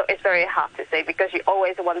 So it's very hard to say because you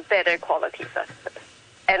always want better quality services.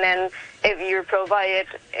 And then if you provide it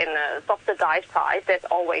in a subsidized price, there's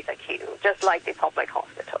always a queue, just like the public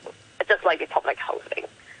hospital, just like the public housing.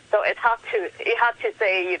 So it's hard to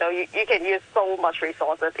say, you can use so much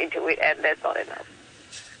resources into it and that's not enough.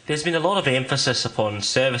 There's been a lot of emphasis upon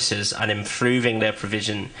services and improving their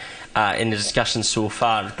provision in the discussion so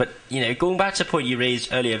far. But, going back to a point you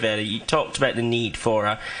raised earlier, Vera, you talked about the need for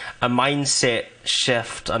a mindset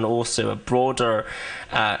shift and also a broader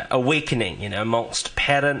awakening, amongst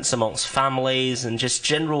parents, amongst families, and just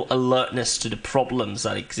general alertness to the problems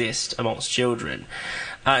that exist amongst children.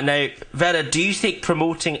 Now, Vera, do you think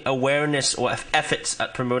promoting awareness or efforts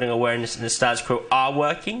at promoting awareness in the status quo are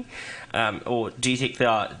working? Or do you think there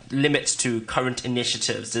are limits to current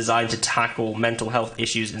initiatives designed to tackle mental health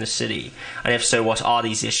issues in the city? And if so, what are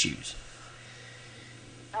these issues?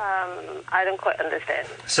 I don't quite understand.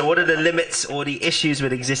 So what are the limits or the issues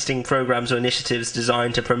with existing programs or initiatives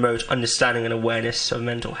designed to promote understanding and awareness of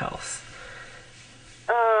mental health?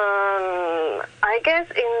 I guess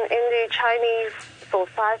in the Chinese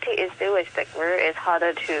society, it's still a stigma. It's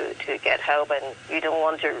harder to get help, and you don't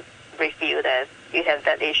want to reveal that you have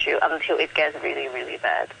that issue until it gets really, really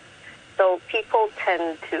bad. So people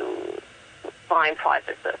tend to find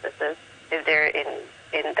private services if they're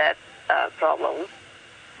in that problem.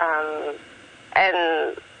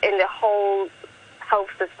 And in the whole health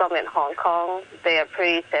system in Hong Kong, they are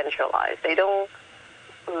pretty centralized. They don't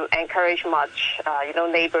encourage much,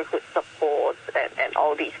 neighborhood support and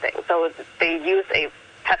all these things. So they use a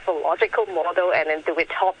pathological model and then do it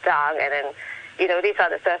top down, and then these are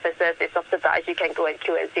the services, they subsidize, you can go and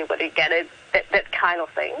queue and see whether you get it, that kind of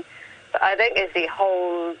thing. But I think it's the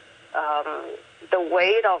whole, the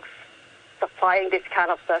weight of supplying this kind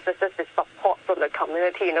of services, the support from the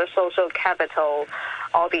community, social capital,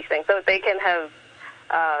 all these things. So they can have,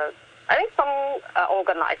 I think some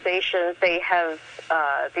organizations, they have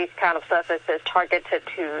these kind of services targeted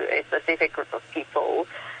to a specific group of people,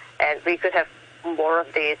 and we could have more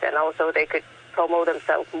of these, and also they could promote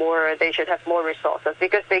themselves more. They should have more resources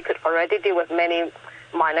because they could already deal with many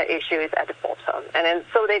minor issues at the bottom, and then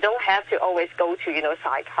so they don't have to always go to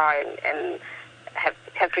psychiatry and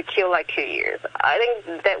have to kill like 2 years. I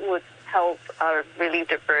think that would help relieve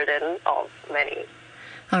the burden of many.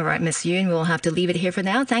 All right, Ms. Yuen, we'll have to leave it here for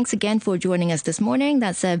now. Thanks again for joining us this morning.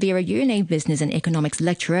 That's Vera Yuen, a business and economics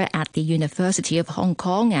lecturer at the University of Hong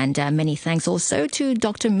Kong. And many thanks also to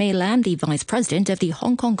Dr. Mei Lam, the Vice President of the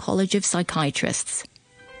Hong Kong College of Psychiatrists.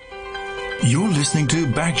 You're listening to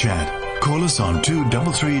Backchat. Call us on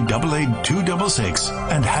 233 88 266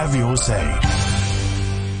 and have your say.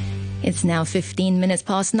 It's now 15 minutes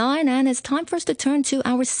past 9, and it's time for us to turn to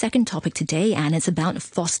our second topic today, and it's about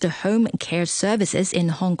foster home care services in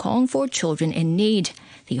Hong Kong for children in need.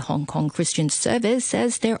 The Hong Kong Christian Service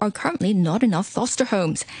says there are currently not enough foster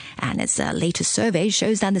homes, and its latest survey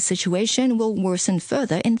shows that the situation will worsen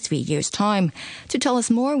further in 3 years' time. To tell us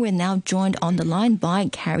more, we're now joined on the line by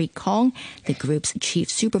Carrie Kong, the group's Chief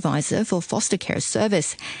Supervisor for Foster Care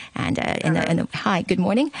Service. And hi, good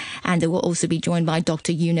morning. And we'll also be joined by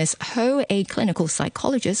Dr. Eunice Ho, a clinical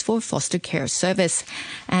psychologist for Foster Care Service.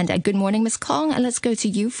 And good morning, Ms. Kong. Let's go to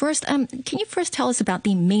you first. Can you first tell us about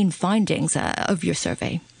the main findings of your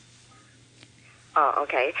survey?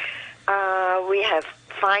 Okay. We have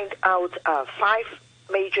find out 5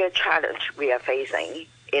 major challenges we are facing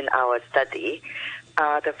in our study.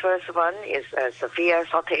 The first one is a severe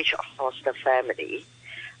shortage of foster family.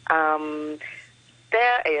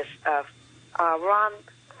 There is around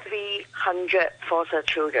 300 foster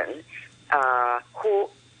children who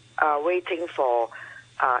are waiting for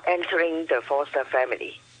entering the foster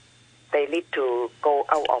family. They need to go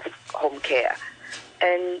out of home care.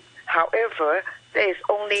 And however, there is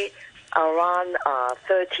only around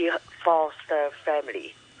 30 foster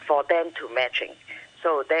family for them to matching.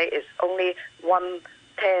 So there is only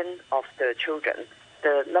 1/10 of the children.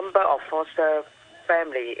 The number of foster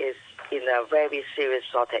family is in a very serious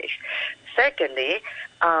shortage. Secondly,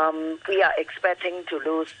 we are expecting to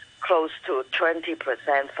lose close to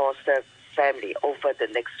 20% foster family over the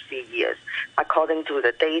next few years, according to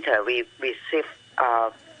the data we received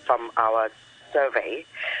from our survey.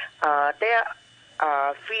 There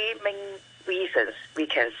are 3 main reasons we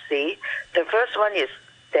can see. The first one is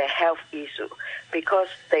the health issue, because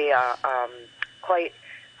they are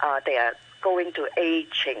they are going to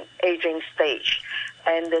aging stage.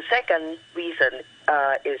 And the second reason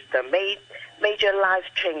is the major life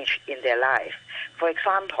change in their life. For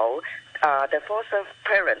example, the foster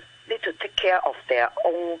parents need to take care of their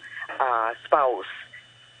own spouse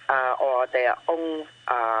or their own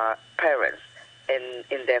parents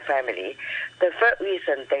in their family. The third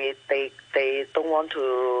reason they don't want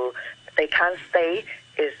to, they can't stay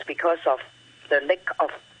is because of the lack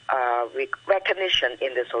of recognition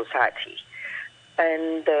in the society.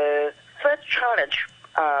 And the third challenge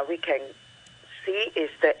we can see is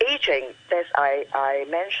the aging, as I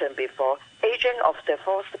mentioned before, aging of the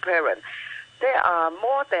foster parent. There are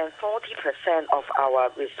more than 40% of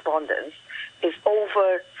our respondents is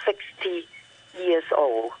over 60 years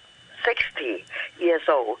old. 60 years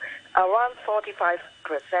old. Around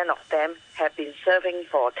 45% of them have been serving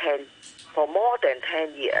for more than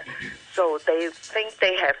 10 years. So they think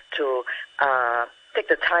they have to take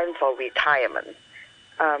the time for retirement.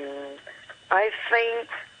 I think,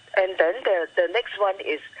 and then the next one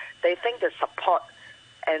is they think the support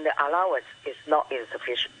and the allowance is not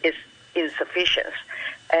insufficient.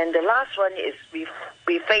 And the last one is we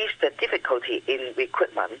face the difficulty in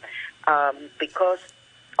recruitment because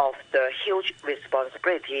of the huge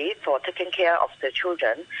responsibility for taking care of the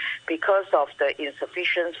children, because of the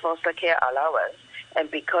insufficient foster care allowance, and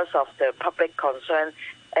because of the public concern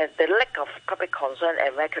and the lack of public concern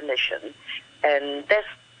and recognition. And that's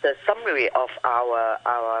the summary of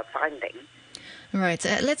our finding. Right.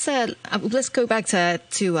 Let's go back to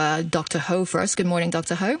Dr. Ho first. Good morning,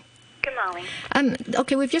 Dr. Ho. Good morning.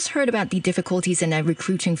 Okay, we've just heard about the difficulties in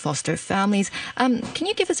recruiting foster families. Can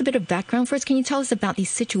you give us a bit of background first? Can you tell us about the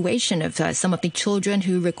situation of some of the children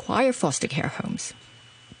who require foster care homes?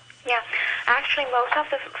 Yeah, actually, most of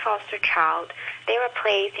the foster child, they were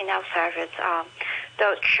placed in our service,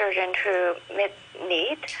 those children who meet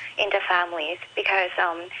need in the families because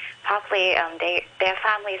partly their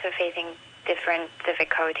families are facing different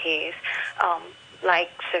difficulties, like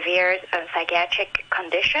severe psychiatric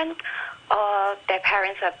condition, or their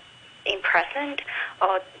parents are imprisoned,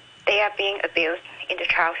 or they are being abused in the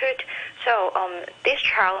childhood. So this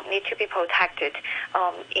child needs to be protected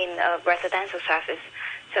in a residential service.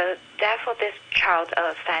 So therefore, this child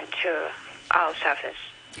sent to our service.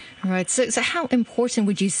 Right. So how important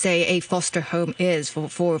would you say a foster home is for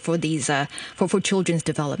these for children's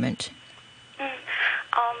development?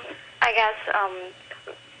 I guess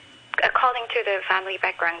according to the family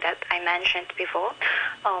background that I mentioned before,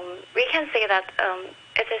 we can say that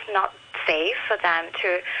it is not safe for them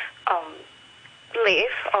to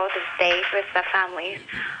live or to stay with their families.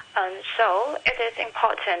 So it is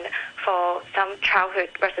important for some childhood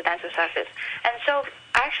residential service. And so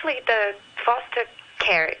actually the foster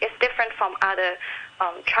care is different from other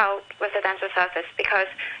child residential service because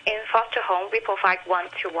in foster home we provide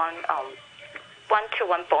one-to-one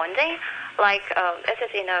bonding, like it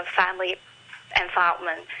is in a family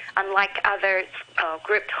environment, unlike other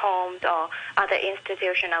grouped homes or other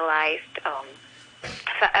institutionalized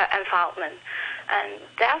environment. And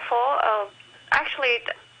therefore, actually,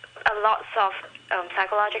 lots of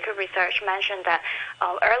psychological research mentioned that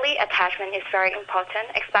early attachment is very important,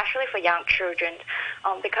 especially for young children,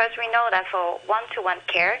 because we know that for one-to-one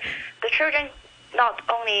care, the children not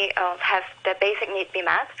only have their basic needs be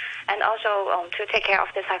met, and also to take care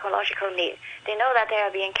of the psychological needs. They know that they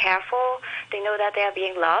are being cared for, they know that they are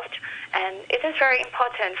being loved, and it is very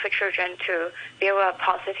important for children to build a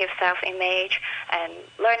positive self-image and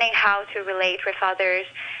learning how to relate with others,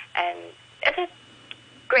 and it is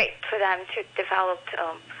great for them to develop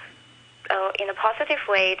in a positive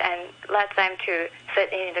way and let them to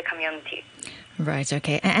fit in the community. Right,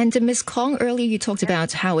 okay. And Ms. Kong, earlier you talked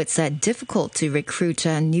about how it's difficult to recruit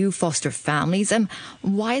new foster families.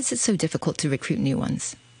 Why is it so difficult to recruit new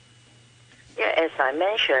ones? Yeah, as I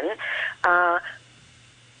mentioned,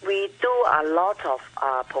 we do a lot of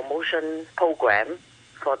promotion program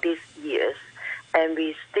for these years, and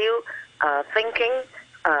we still thinking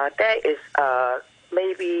there is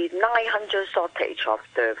maybe 900 shortage of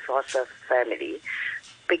the foster family,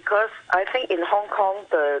 because I think in Hong Kong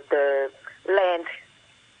the land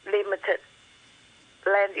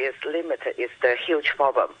is limited is the huge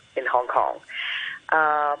problem in Hong Kong.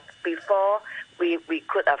 Before we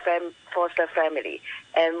recruit a foster family,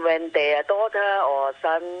 and when their daughter or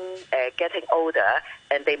son getting older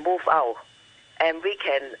and they move out, and we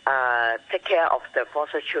can take care of the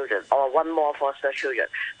foster children or one more foster children.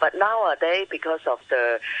 But nowadays, because of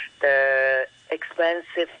the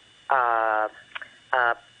expensive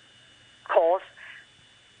cost,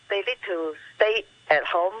 they need to stay at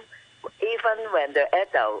home even when the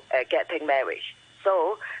adult are getting married.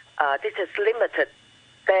 So this has limited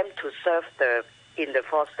them to serve in the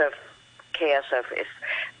foster care service.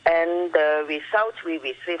 And the result we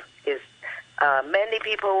received is many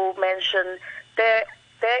people mention there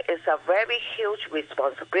is a very huge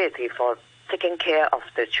responsibility for taking care of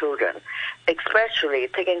the children, especially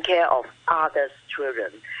taking care of others'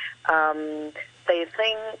 children. They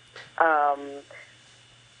think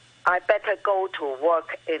I better go to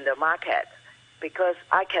work in the market because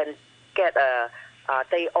I can get a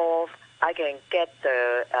day off, I can get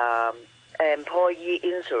the employee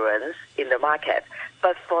insurance in the market.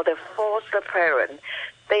 But for the foster parent,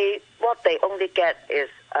 what they only get is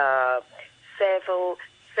several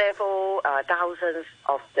thousands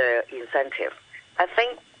of the incentive. I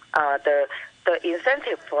think the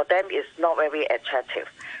incentive for them is not very attractive.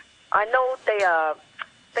 I know they are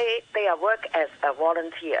work as a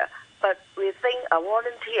volunteer, but we think a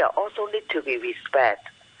volunteer also need to be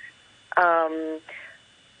respected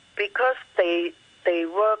because they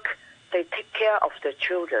work, they take care of the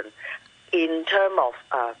children in terms of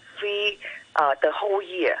free the whole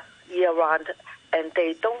year round, and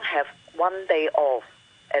they don't have one day off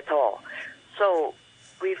at all. So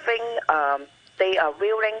we think they are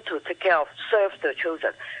willing to take care of, serve the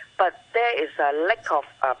children, but there is a lack of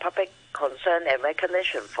public concern and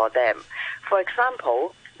recognition for them. For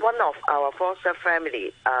example, one of our foster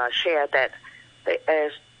family shared that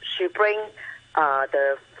she bring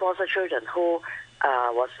the foster children who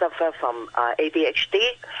was suffer from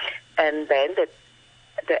ADHD, and then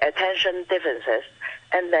the attention differences,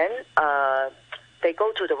 and then they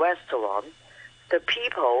go to the restaurant. The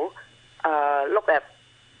people look at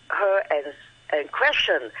her and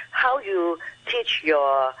question how you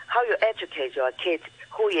educate your kid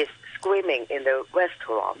who is screaming in the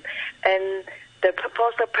restaurant, and the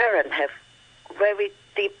foster parent have very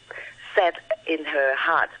deep set in her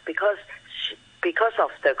heart because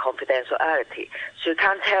of the confidentiality. She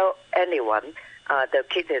can't tell anyone the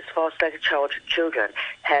kid is foster children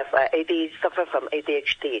have suffer from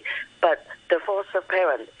ADHD, but the foster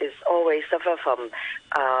parent is always suffer from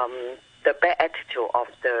the bad attitude of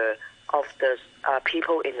the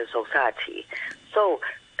people in the society. So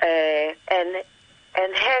and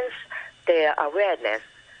hence their awareness,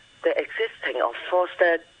 the existing of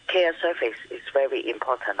foster care service is very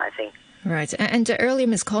important, I think. Right. And earlier,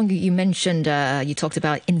 Ms. Kong, you mentioned, you talked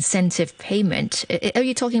about incentive payment. Are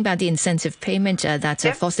you talking about the incentive payment that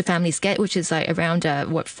foster families get, which is like around,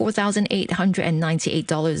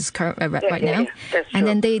 $4,898 right now? That's and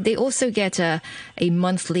true. then they also get a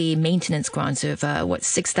monthly maintenance grant of,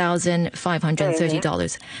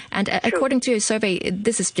 $6,530. And according to your survey,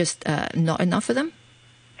 this is just not enough for them?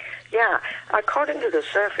 Yeah. According to the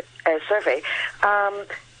survey,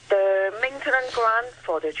 the maintenance grant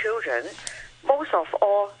for the children, most of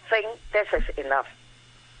all think this is enough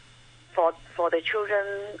for the children.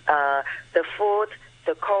 The food,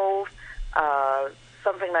 the clothes,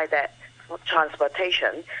 something like that, for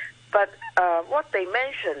transportation. But what they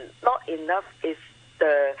mention not enough is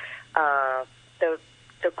the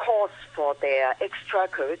cost for their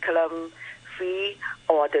extracurriculum fee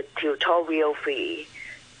or the tutorial fee.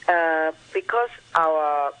 Because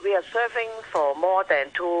we are serving for more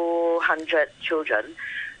than 200 children.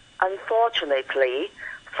 Unfortunately,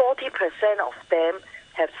 40% of them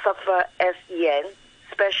have suffered SEN,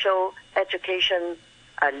 special education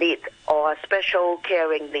need, or special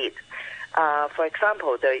caring need. For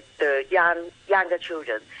example, the younger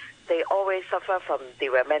children, they always suffer from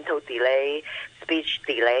developmental delay, speech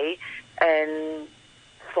delay, and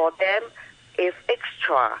for them, if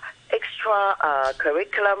extra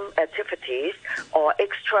curriculum activities or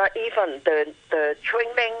extra even the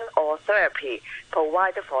training or therapy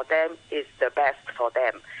provided for them is the best for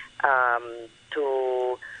them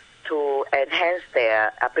to enhance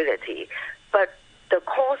their ability. But the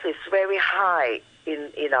cost is very high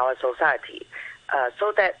in our society,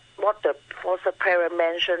 so that what the foster parent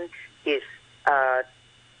mentioned is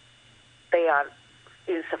they are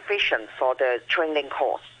insufficient for the training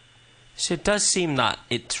costs. So it does seem that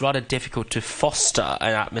it's rather difficult to foster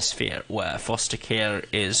an atmosphere where foster care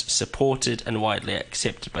is supported and widely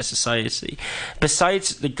accepted by society.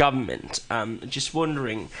 Besides the government, just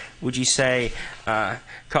wondering, would you say,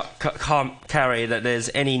 Carrie, that there's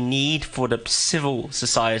any need for the civil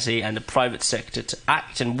society and the private sector to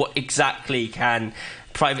act, and what exactly can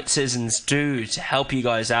private citizens do to help you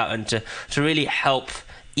guys out and to really help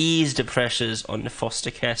ease the pressures on the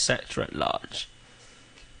foster care sector at large?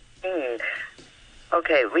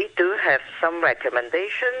 Okay, we do have some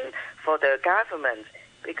recommendation for the government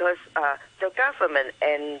because the government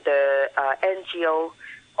and the NGO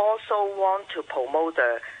also want to promote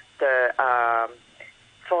the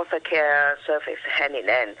foster care service hand in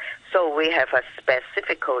hand. So we have a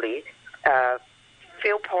specifically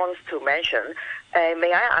few points to mention.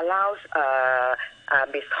 May I allow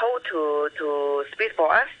Ms. Ho to speak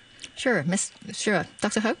for us? Sure,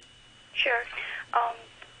 Dr. Ho? Sure.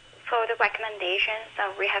 For the recommendations,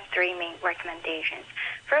 we have three main recommendations.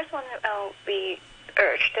 First one, we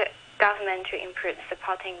urge the government to improve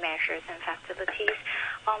supporting measures and facilities,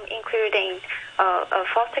 including a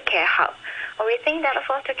foster care hub. We think that a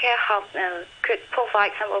foster care hub could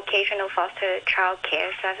provide some occasional foster child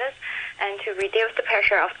care service and to reduce the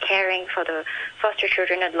pressure of caring for the foster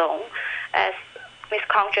children alone. As Ms.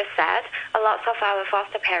 Kong just said, a lot of our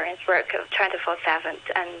foster parents work 24/7,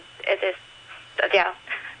 and it is,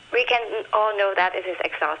 we can all know that it is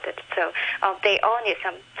exhausted. So they all need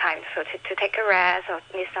some time to take a rest or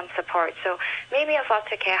need some support. So maybe a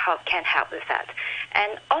foster care hub can help with that.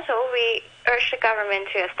 And also, we urge the government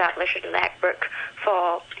to establish a network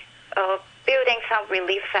for building some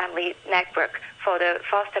relief family network for the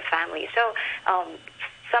foster family. So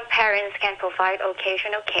some parents can provide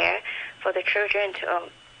occasional care for the children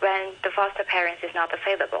when the foster parents is not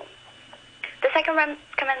available. The second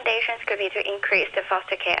recommendations could be to increase the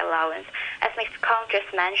foster care allowance. As Ms. Kong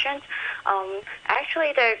just mentioned,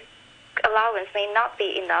 actually the allowance may not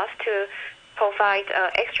be enough to provide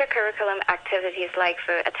extracurricular activities like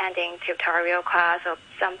for attending tutorial class or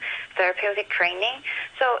some therapeutic training.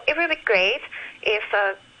 So it would be great if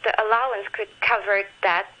the allowance could cover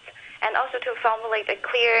that, and also to formulate a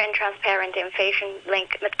clear and transparent inflation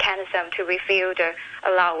link mechanism to review the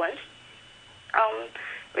allowance.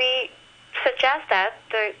 We suggest that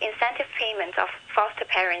the incentive payments of foster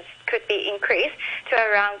parents could be increased to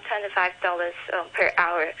around $25 per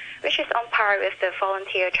hour, which is on par with the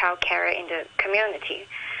volunteer child care in the community.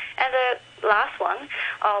 And the last one,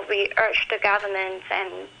 we urge the government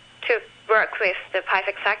and to work with the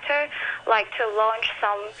private sector, like to launch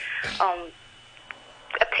some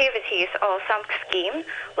activities or some scheme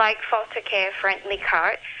like foster care friendly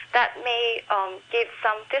card that may give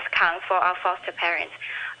some discount for our foster parents.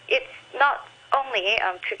 It's not only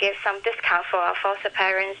to give some discount for our foster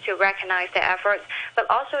parents to recognize their efforts, but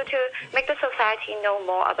also to make the society know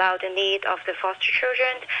more about the need of the foster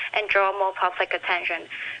children and draw more public attention.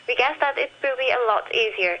 We guess that it will be a lot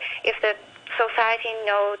easier if the society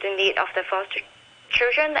know the need of the foster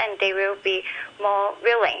children, and they will be more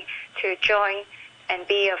willing to join and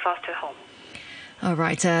be a foster home. All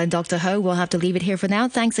right, Dr. Ho, we'll have to leave it here for now.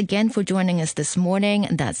 Thanks again for joining us this morning.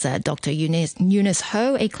 That's Dr. Eunice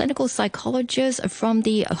Ho, a clinical psychologist from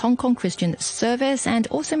the Hong Kong Christian Service. And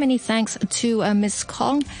also many thanks to Ms.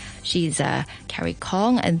 Kong. She's Carrie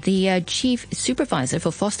Kong, the Chief Supervisor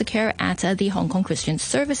for Foster Care at the Hong Kong Christian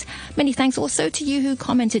Service. Many thanks also to you who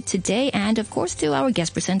commented today, and of course to our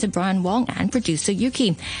guest presenter Brian Wong and producer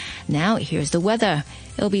Yuki. Now here's the weather.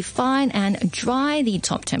 It'll be fine and dry. The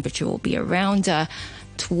top temperature will be around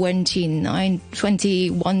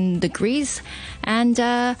 21 degrees. And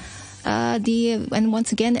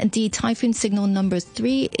once again, the typhoon signal number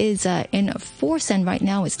 3 is in force, and right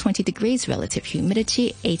now it's 20 degrees, relative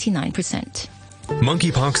humidity 89%.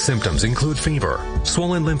 Monkeypox symptoms include fever,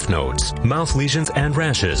 swollen lymph nodes, mouth lesions, and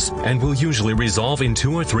rashes, and will usually resolve in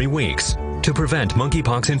 2 or 3 weeks. To prevent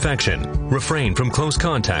monkeypox infection, refrain from close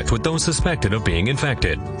contact with those suspected of being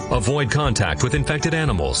infected. Avoid contact with infected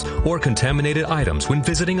animals or contaminated items when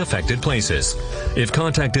visiting affected places. If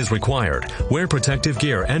contact is required, wear protective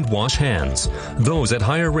gear and wash hands. Those at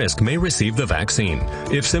higher risk may receive the vaccine.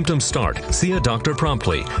 If symptoms start, see a doctor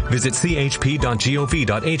promptly. Visit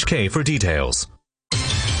chp.gov.hk for details.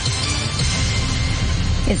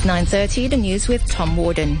 It's 9:30, the news with Tom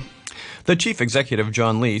Warden. The chief executive,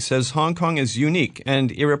 John Lee, says Hong Kong is unique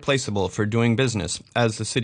and irreplaceable for doing business as the city